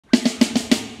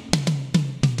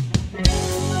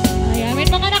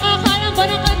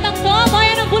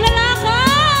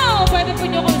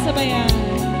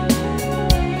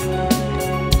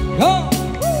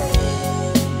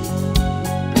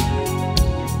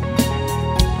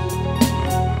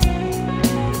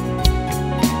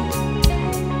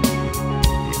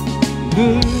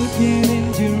Looking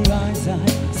into your eyes, I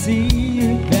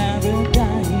see a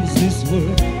paradise. This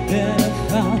world that I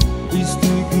found is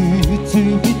too good to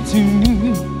be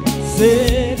true.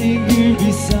 Sitting here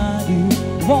beside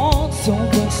you, want so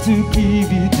much to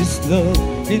give you this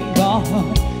love in my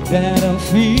heart that I'm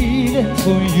feeling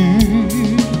for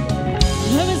you.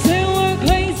 Let me say we're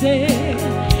crazy,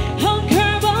 on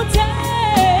curve all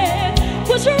day.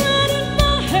 Put your hand in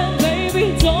my hand,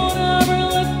 baby, don't ever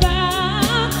look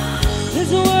back.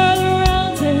 There's a world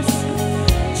around us,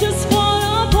 just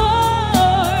fall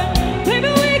apart. Baby,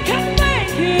 we can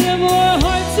make it if we're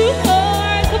heart to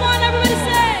heart. Come on, everybody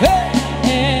say,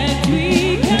 Hey! and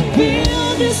we can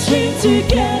build this dream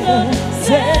together.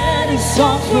 Set it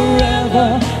on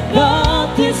forever.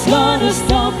 Nothing's gonna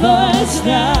stop us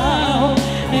now.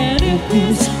 And if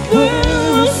This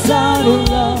world's out of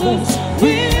lovers,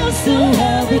 we'll still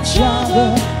have each other.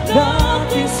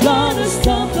 Nothing's gonna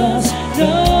stop us.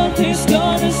 Nothing's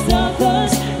gonna stop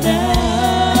us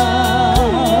now.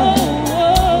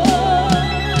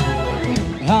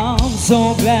 I'm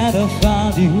so glad I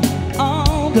found you.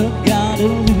 I'm the guy to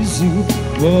lose you.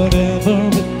 Whatever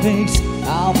it takes,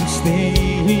 I'll be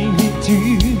staying with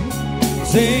you.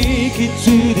 Take it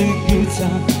to the good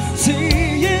times,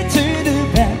 see it to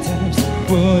the bad times.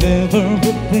 Whatever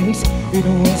it takes, it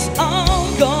was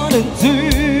I'm gonna do.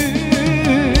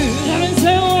 Let me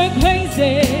say we're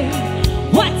crazy.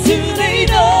 What do they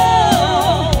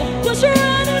know? Put your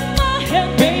hand in my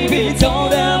hand, Baby,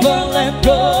 don't ever let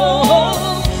go.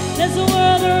 there's a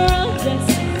world around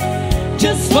us.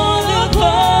 Just fall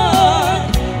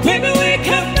apart. Baby, we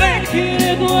can make it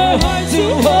if we're heart to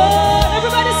heart.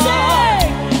 Everybody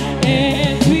say,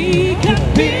 and we can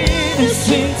Be this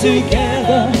dream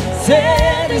together.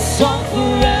 Set it on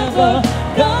forever.